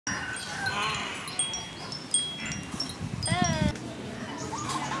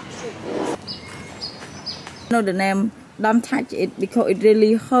know the name. Don't touch it because it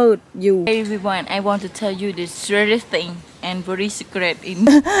really hurt you. Everyone, I want to tell you this very thing and very secret in.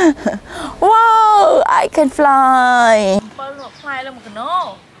 Wow, I can fly.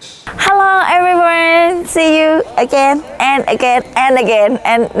 Hello everyone, see you again and again and again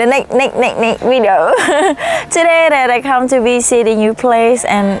and the next video. Today that I come to visit a new place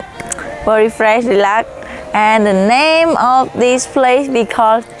and very fresh, relax. And the name of this place we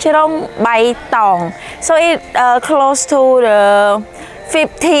call Chrong Baitong. So it's close to the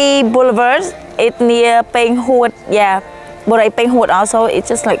 50 Boulevard. It's near Penh, yeah. But Penh also, it's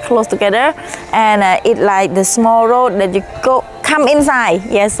just like close together. And it's like the small road that you come inside.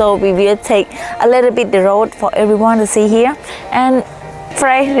 Yeah, so we will take a little bit the road for everyone to see here. And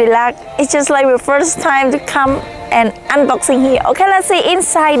fresh, relax. It's just like the first time to come and unboxing here. Okay, let's see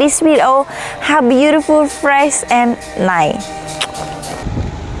inside this video how beautiful, fresh and nice.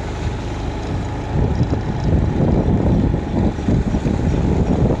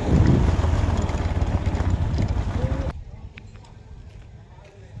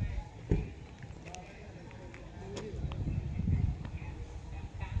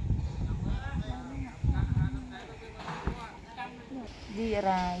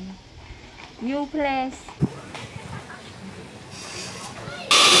 New place.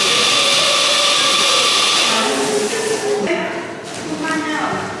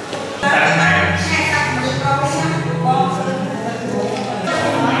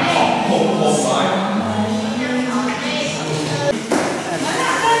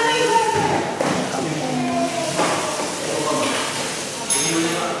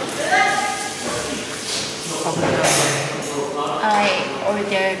 I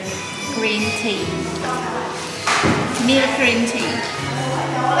ordered green tea, milk green tea.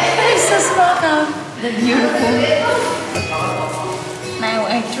 It's so small now, the beautiful. Now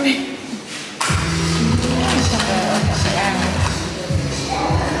I drink.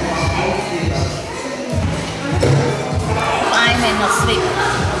 I may not sleep,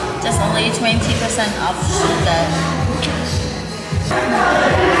 just only 20% of sugar.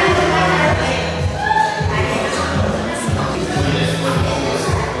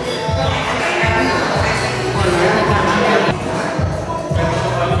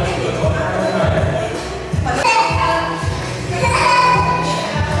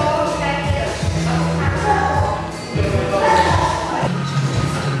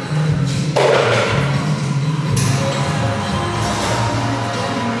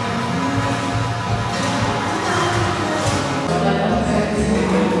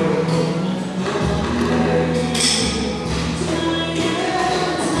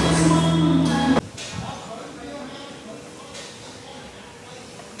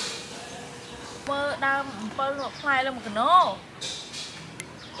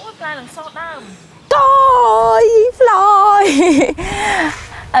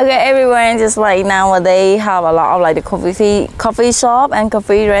 Okay, everyone, just like nowadays have a lot of like the coffee shop and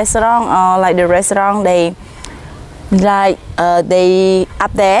coffee restaurant, or like the restaurant they like they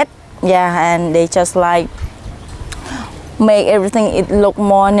update, yeah, and they just like make everything it look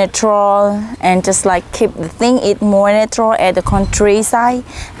more natural and just like keep the thing it more natural at the countryside.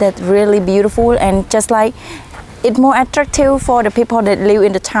 That's really beautiful and just like it's more attractive for the people that live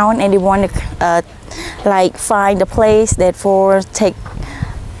in the town and they want to like find a place that for take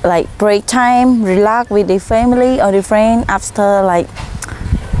like break time, relax with the family or the friend after like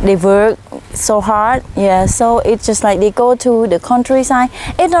they work so hard. Yeah, so it's just like they go to the countryside.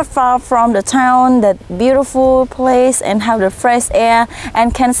 It's not far from the town, that beautiful place, and have the fresh air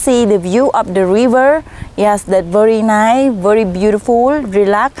and can see the view of the river. Yes, that very nice, very beautiful,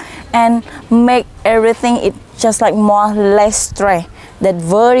 relax and make everything it just like more less stress. That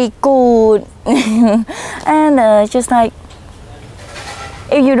very good. And just like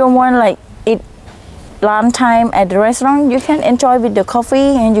if you don't want like eat long time at the restaurant, you can enjoy with the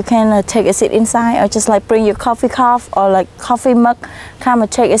coffee and you can take a seat inside or just like bring your coffee cup or like coffee mug, come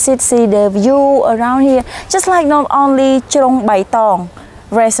and take a seat, see the view around here. Just like not only Chrong Baitong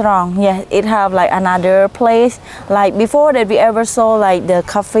restaurant, yeah, it have like another place like before that we ever saw like the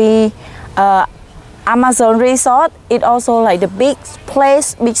coffee Amazon resort. It also like the big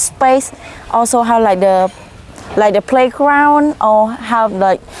place, big space, also have like the playground or have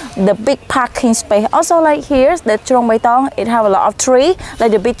like the big parking space. Also like here the Chrong Baitong, it have a lot of tree,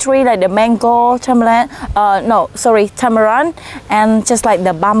 like the big tree like the mango, tamarind, tamarind, and just like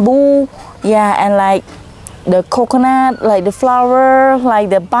the bamboo, yeah, and like the coconut, like the flower, like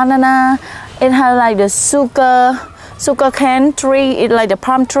the banana. It has like the sugar sugarcane tree, it's like the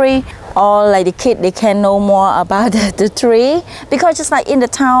palm tree, or like the kid they can know more about the tree, because just like in the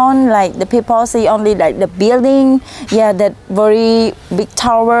town, like the people see only like the building, yeah, that very big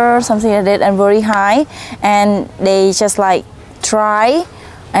tower, something like that, and very high, and they just like try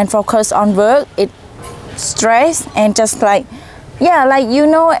and focus on work, it stress, and just like, yeah, like you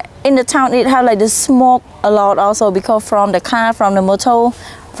know, in the town it have like the smoke a lot also, because from the car, from the motor,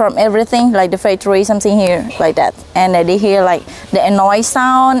 from everything, like the factory, something here like that, and they hear like the noise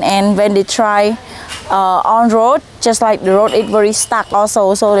sound, and when they try on road, just like the road is very stuck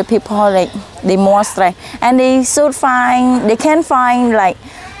also, so the people like they more stress, and they can find like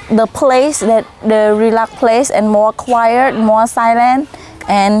the place that the relax place and more quiet, more silent,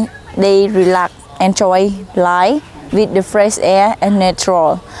 and they relax, enjoy life with the fresh air and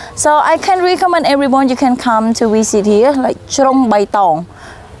natural. So I can recommend everyone, you can come to visit here, like Chrong Baitong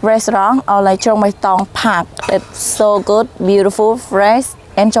restaurant, or like Chrong Baitong park. It's so good, beautiful, fresh,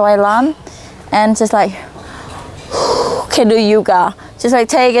 enjoy lunch, and just like can do yoga, just like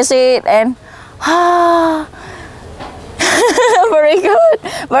take a seat and very good,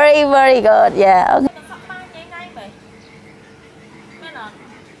 very good, yeah.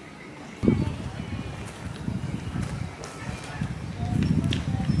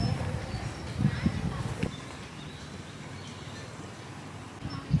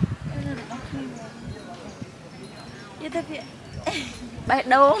 Okay.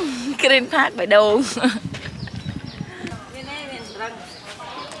 Baitong Green Park Baitong.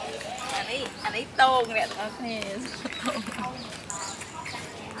 Anh ấy tôn nè,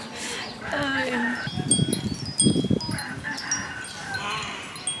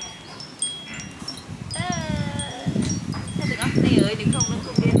 đừng không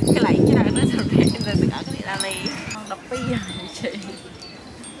cái lạnh chứ nào nó sầu rẻ rồi tất cả cái này là này con đập pi chị chứ.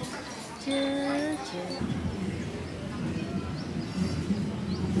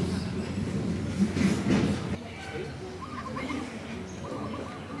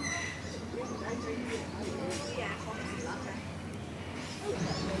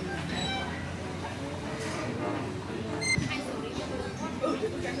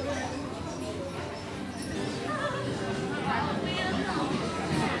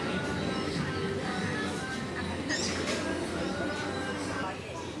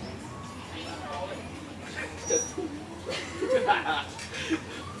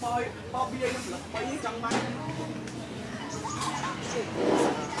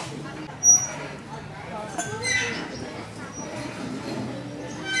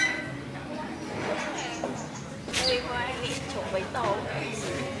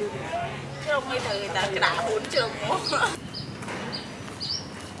 Chứ không bây giờ người ta đã 4 trường mua.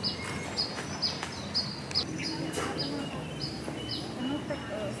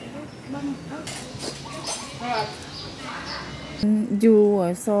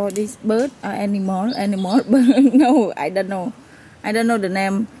 You saw this bird or animal? No, I don't know. I don't know the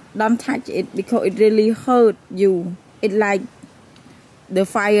name. Don't touch it because it really hurt you. It like the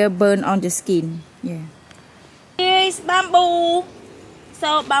fire burn on the skin. Yeah. Here's bamboo.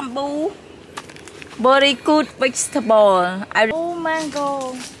 So bamboo, very good vegetable. Oh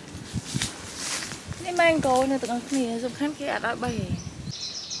mango. This mango này tụi con kia dùng khăn kia đã bay.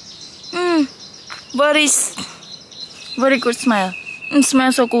 Very good smell.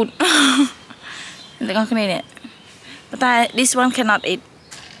 Smells so good. Tụi con kia nè. But this one cannot eat.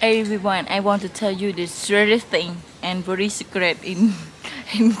 Everyone, I want to tell you the strangest thing and very secret in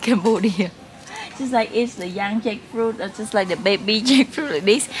Cambodia. Just like it's the young jackfruit, or just like the baby jackfruit like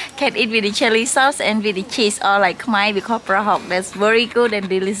this, can eat with the chili sauce and with the cheese, or like khmai with copra hog. That's very good and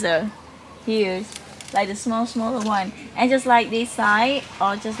delicious. Here's like the smaller one, and just like this side,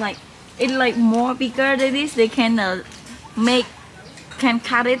 or just like it like more bigger than this, they can can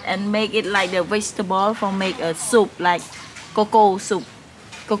cut it and make it like the vegetable for make a soup, like cocoa soup.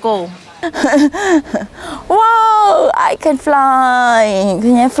 Cocoa. Wow, I can fly.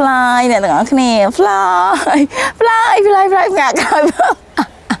 Can you fly? Fly.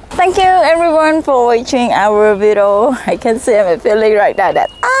 Thank you everyone for watching our video. I can see my feeling right now that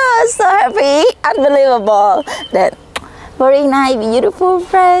so happy, unbelievable, that very nice, beautiful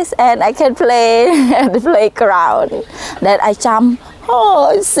place, and I can play at the playground. That I jump.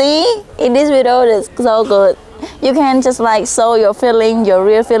 Oh, see, in this video it's so good. You can just like show your feeling, your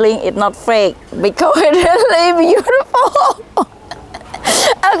real feeling. It's not fake because it's really beautiful.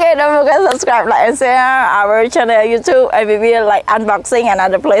 Okay, don't forget to subscribe, like, and share our channel YouTube, and we will like unboxing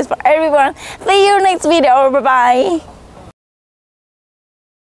another place for everyone. See you next video. Bye bye.